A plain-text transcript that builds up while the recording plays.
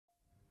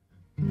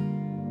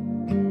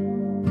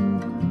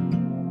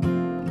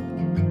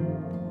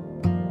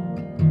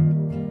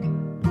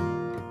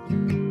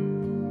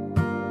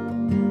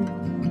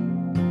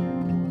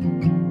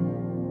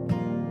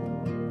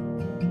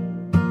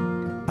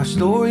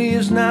story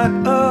is not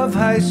of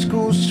high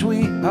school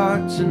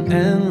sweethearts and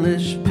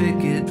endless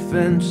picket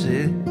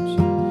fences.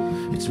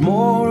 It's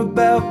more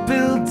about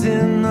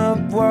building up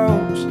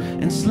walls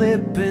and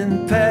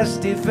slipping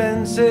past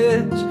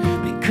defenses.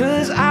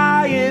 Because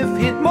I have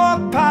hit more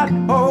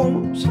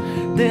potholes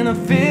than a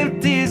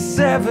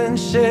 57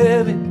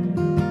 Chevy.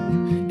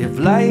 If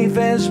life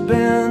has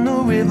been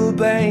the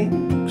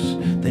riverbanks,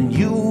 then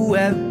you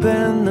have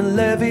been the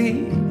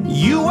levee.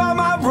 You are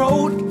my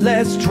road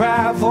less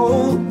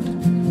traveled.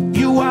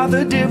 You are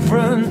the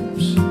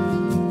difference.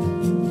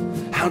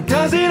 How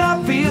does it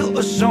all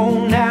feel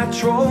so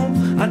natural?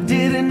 I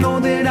didn't know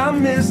that I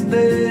missed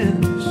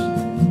this.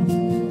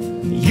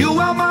 You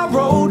are my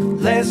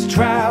road less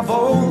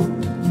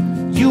traveled.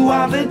 You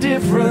are the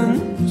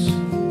difference.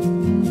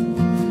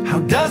 How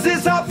does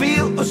this all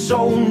feel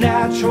so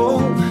natural?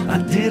 I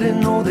didn't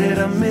know that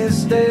I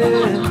missed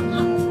it.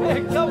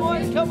 Hey,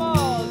 come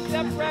on,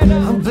 step right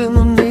up. I've been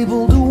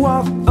unable to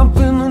walk, I've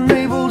been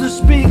unable to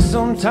speak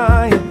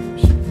sometimes.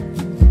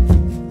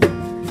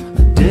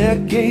 A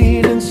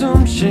decade and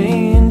some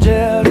change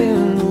out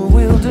in the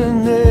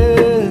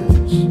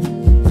wilderness.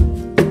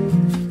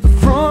 But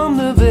from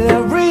the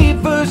very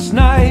first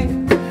night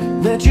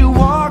that you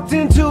walked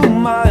into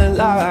my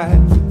life,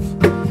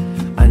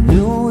 I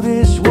knew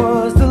this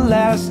was the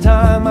last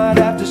time I'd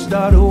have to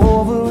start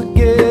over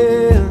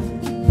again.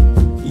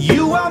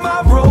 You are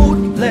my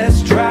road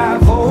less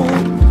traveled.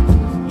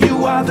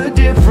 You are the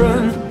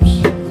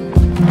difference.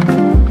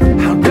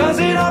 How does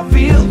it all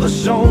feel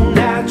so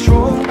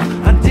natural?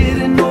 I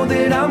didn't know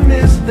that I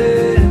missed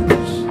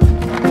this.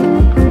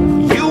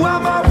 You are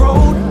my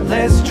road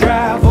less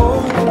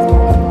traveled.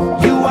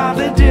 You are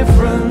the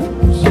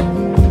difference.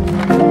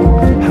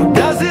 How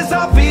does this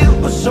all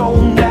feel so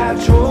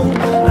natural?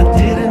 I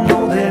didn't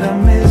know that I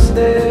missed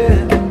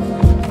it.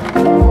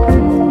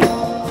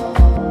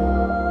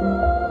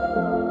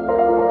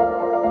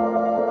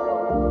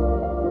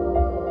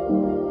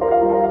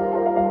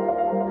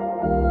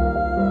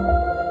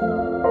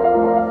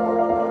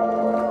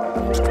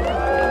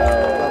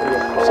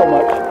 So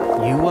much.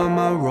 You are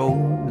my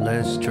road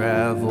less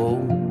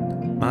traveled,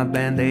 my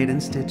band-aid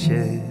and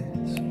stitches.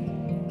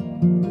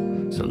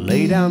 So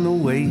lay down the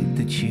weight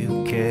that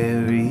you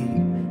carry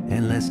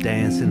and let's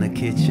dance in the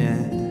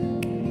kitchen.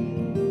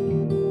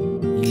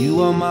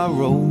 You are my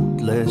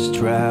road less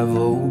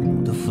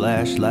traveled, the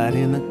flashlight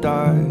in the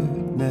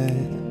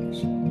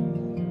darkness.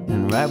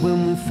 And right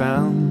when we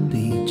found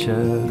each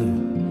other,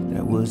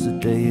 that was the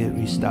day it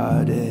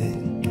restarted.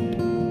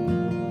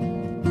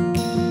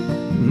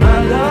 My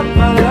love,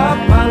 my love,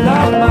 my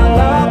love, my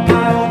love,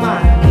 my oh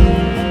my,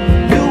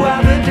 you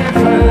are the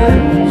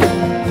difference.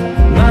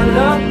 My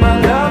love, my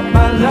love,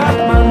 my love,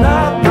 my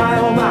love, my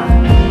oh my,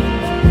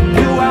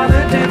 you are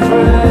the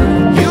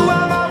difference. You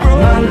are my road,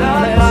 my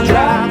love, my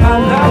love, my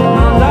love,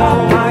 my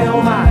love, my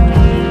oh my,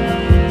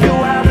 you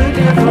are the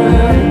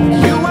difference.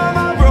 You are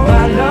my road,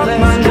 my love,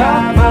 my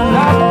love, my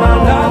love, my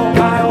love,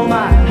 my oh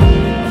my,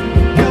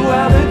 you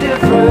are the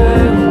difference.